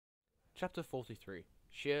Chapter 43.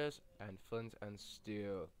 Shears and Flint and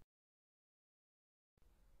Steel.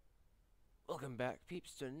 Welcome back,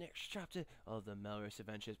 peeps, to the next chapter of the Malrus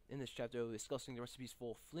Adventures. In this chapter, we're discussing the recipes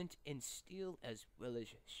for flint and steel as well as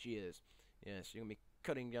shears. Yes, you're going to be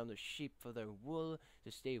cutting down the sheep for their wool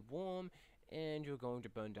to stay warm, and you're going to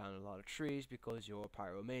burn down a lot of trees because you're a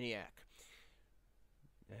pyromaniac.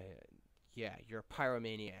 Yeah, you're a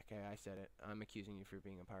pyromaniac. I said it. I'm accusing you for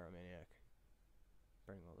being a pyromaniac.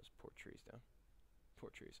 Burning all those poor trees down. Poor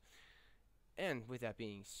trees. And with that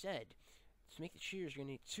being said, to make the shears, you're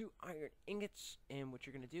going to need 2 iron ingots, and what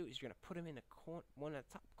you're going to do is you're going to put them in one at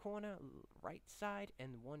the top corner, right side,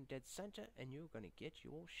 and one dead center, and you're going to get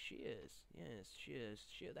your shears. Yes, shears.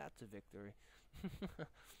 Shear, that's a victory.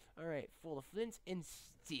 Alright, for the flint and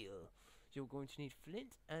steel, you're going to need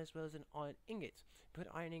flint as well as an iron ingot. Put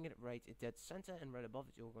iron ingot right at dead center, and right above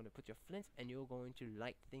it you're going to put your flint, and you're going to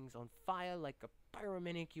light things on fire like a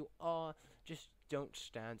pyromaniac you are. Just don't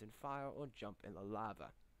stand in fire or jump in the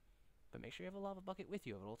lava. But make sure you have a lava bucket with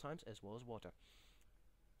you at all times, as well as water.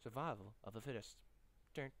 Survival of the fittest.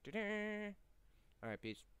 Alright,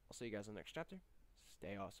 peeps. I'll see you guys in the next chapter.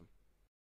 Stay awesome.